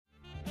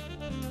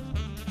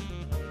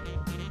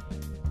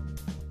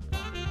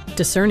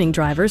Discerning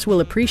drivers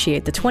will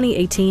appreciate the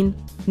 2018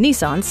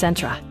 Nissan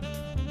Sentra.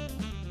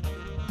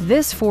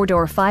 This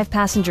four-door,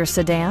 five-passenger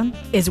sedan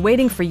is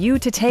waiting for you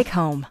to take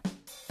home.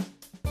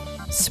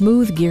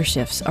 Smooth gear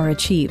shifts are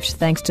achieved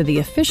thanks to the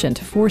efficient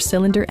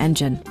four-cylinder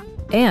engine.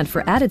 And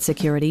for added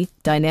security,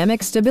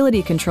 dynamic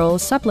stability control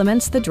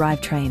supplements the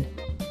drivetrain.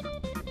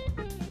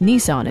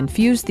 Nissan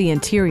infused the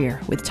interior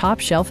with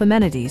top-shelf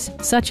amenities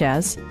such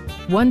as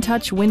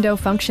one-touch window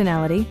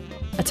functionality,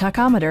 a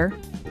tachometer,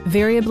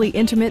 variably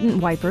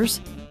intermittent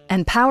wipers,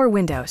 and power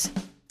windows.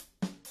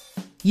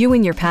 You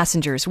and your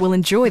passengers will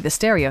enjoy the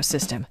stereo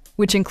system,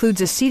 which includes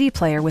a CD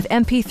player with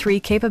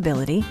MP3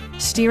 capability,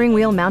 steering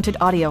wheel mounted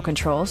audio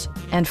controls,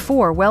 and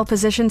 4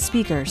 well-positioned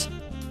speakers.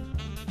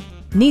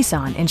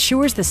 Nissan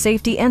ensures the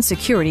safety and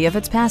security of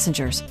its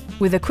passengers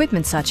with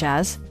equipment such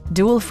as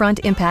dual front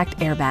impact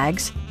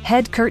airbags,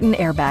 head curtain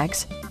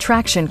airbags,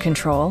 traction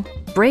control,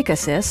 brake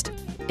assist,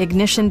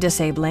 ignition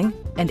disabling,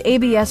 and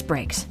ABS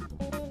brakes.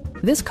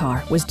 This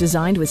car was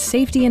designed with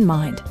safety in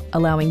mind,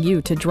 allowing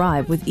you to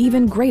drive with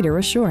even greater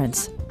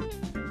assurance.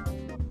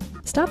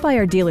 Stop by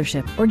our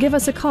dealership or give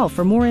us a call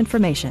for more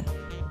information.